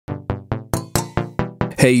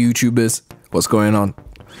Hey YouTubers, what's going on?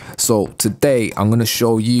 So today I'm going to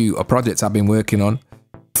show you a project I've been working on,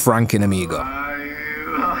 FrankenAMIGA.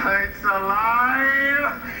 It's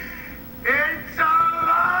alive! It's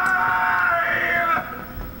alive!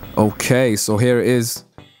 Okay, so here it is.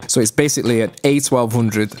 So it's basically an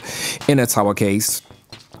A1200 in a tower case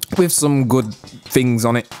with some good things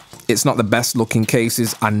on it. It's not the best looking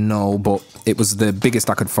cases, I know, but it was the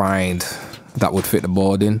biggest I could find that would fit the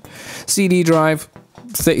board in. CD drive,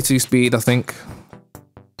 32 speed, I think.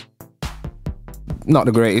 Not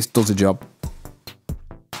the greatest, does the job.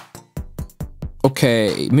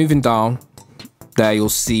 Okay, moving down, there you'll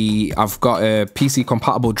see I've got a PC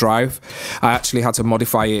compatible drive. I actually had to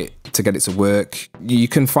modify it to get it to work. You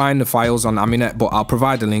can find the files on Aminet, but I'll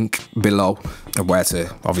provide a link below of where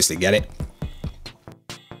to obviously get it.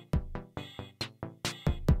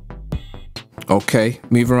 Okay,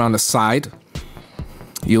 moving around the side,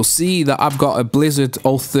 you'll see that I've got a Blizzard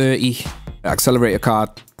 030 accelerator card.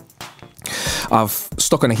 I've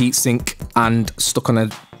stuck on a heatsink and stuck on a,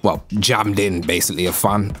 well, jammed in basically a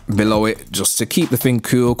fan below it just to keep the thing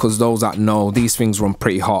cool, because those that know, these things run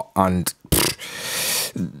pretty hot and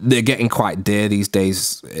they're getting quite dear these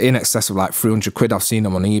days, in excess of like 300 quid. I've seen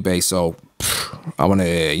them on eBay, so I want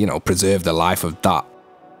to, you know, preserve the life of that.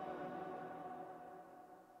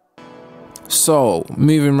 So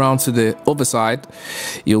moving around to the other side,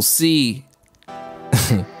 you'll see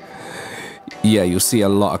yeah, you'll see a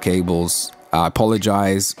lot of cables. I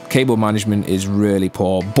apologize, cable management is really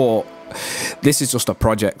poor, but this is just a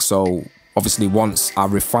project, so obviously once I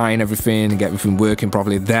refine everything and get everything working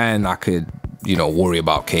properly, then I could, you know, worry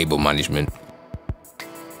about cable management.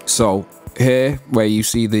 So here where you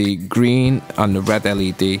see the green and the red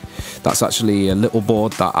LED, that's actually a little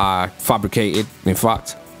board that I fabricated. In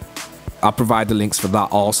fact, I'll provide the links for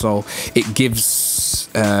that also. It gives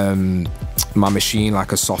my machine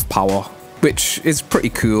like a soft power, which is pretty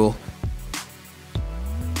cool.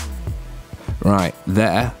 Right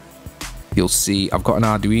there, you'll see I've got an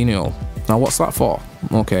Arduino. Now what's that for?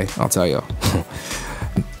 Okay, I'll tell you.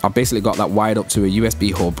 I basically got that wired up to a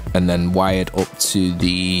USB hub and then wired up to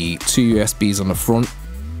the two USBs on the front.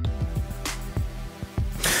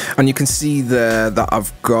 And you can see there that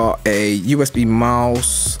I've got a USB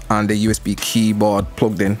mouse and a USB keyboard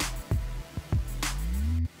plugged in.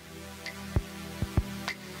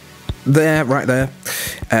 There, right there.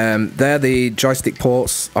 They're the joystick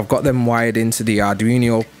ports. I've got them wired into the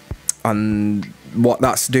Arduino, and what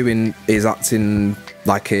that's doing is acting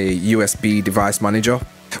like a USB device manager,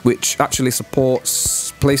 which actually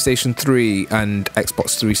supports PlayStation 3 and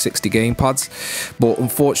Xbox 360 gamepads. But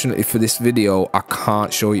unfortunately for this video, I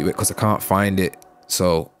can't show you it because I can't find it,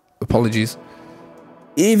 so apologies.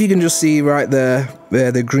 If you can just see right there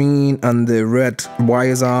where the green and the red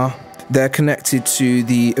wires are, they're connected to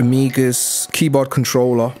the Amiga's keyboard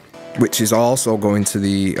controller, which is also going to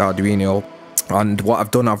the Arduino. And what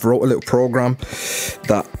I've done, I've wrote a little program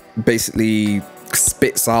that basically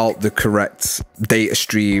spits out the correct data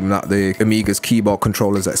stream that the Amiga's keyboard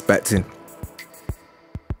controller is expecting.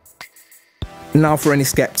 Now for any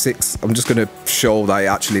skeptics, I'm just going to show that it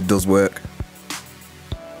actually does work.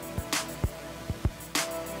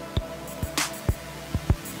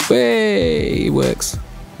 Hey, it works.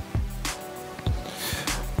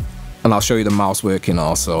 And I'll show you the mouse working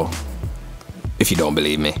also, if you don't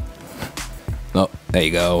believe me. Oh, there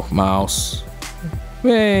you go, mouse.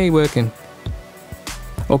 Hey, working.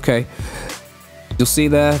 Okay, you'll see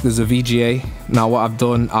there's a VGA. Now what I've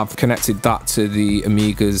done, I've connected that to the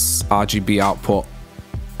Amiga's RGB output,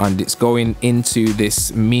 and it's going into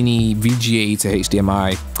this mini VGA to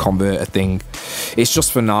HDMI converter thing. It's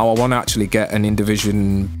just for now. I want to actually get an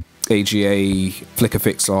IndiVision AGA flicker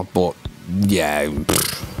fixer, but yeah,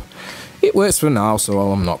 it works for now, so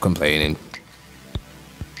I'm not complaining.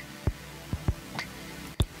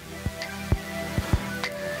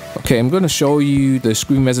 Okay, I'm going to show you the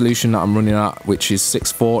screen resolution that I'm running at, which is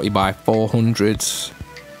 640 by 400.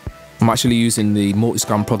 I'm actually using the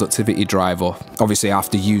multi-scan productivity driver. Obviously I have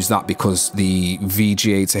to use that because the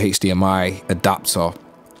VGA to HDMI adapter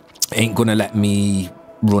ain't going to let me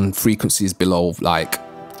run frequencies below like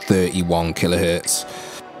 31 kilohertz.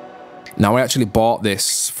 Now I actually bought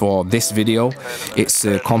this for this video. It's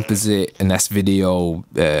a composite and S-Video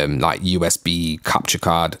like USB capture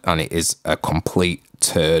card, and it is a complete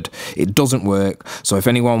turd. It doesn't work. So if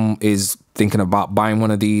anyone is thinking about buying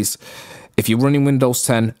one of these, if you're running Windows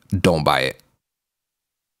 10, don't buy it.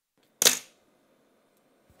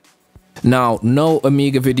 Now, no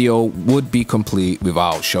Amiga video would be complete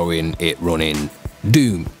without showing it running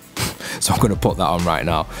Doom. So I'm going to put that on right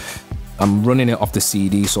now. I'm running it off the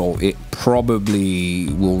CD, so it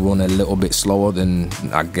probably will run a little bit slower than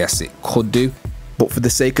I guess it could do. But for the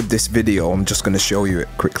sake of this video, I'm just going to show you it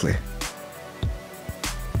quickly.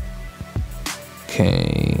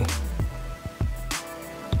 Okay.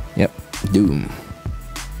 Yep, Doom.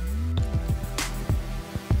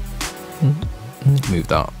 Move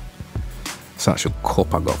that. It's an actual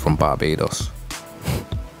cup I got from Barbados.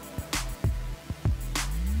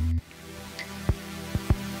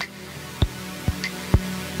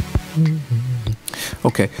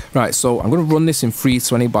 Okay, right, so I'm going to run this in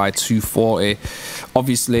 320 by 240.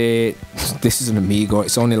 Obviously, this is an Amiga.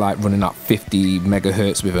 It's only like running at 50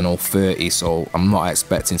 megahertz with an 030, so I'm not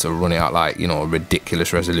expecting to run it at like, you know, a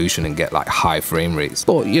ridiculous resolution and get like high frame rates.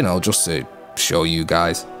 But, you know, just to show you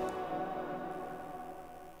guys.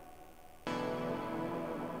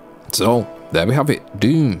 So, there we have it.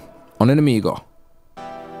 Doom on an Amiga.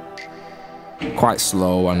 Quite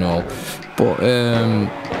slow, I know. But,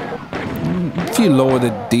 if you lower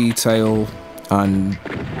the detail and,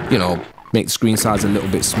 you know, make the screen size a little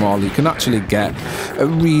bit smaller, you can actually get a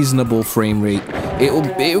reasonable frame rate.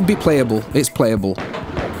 It'll be playable. It's playable.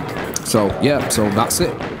 So yeah, so that's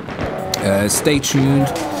it. Stay tuned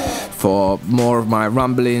for more of my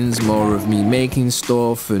ramblings, more of me making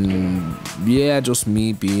stuff, and yeah, just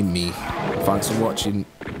me being me. Thanks for watching.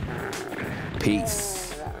 Peace.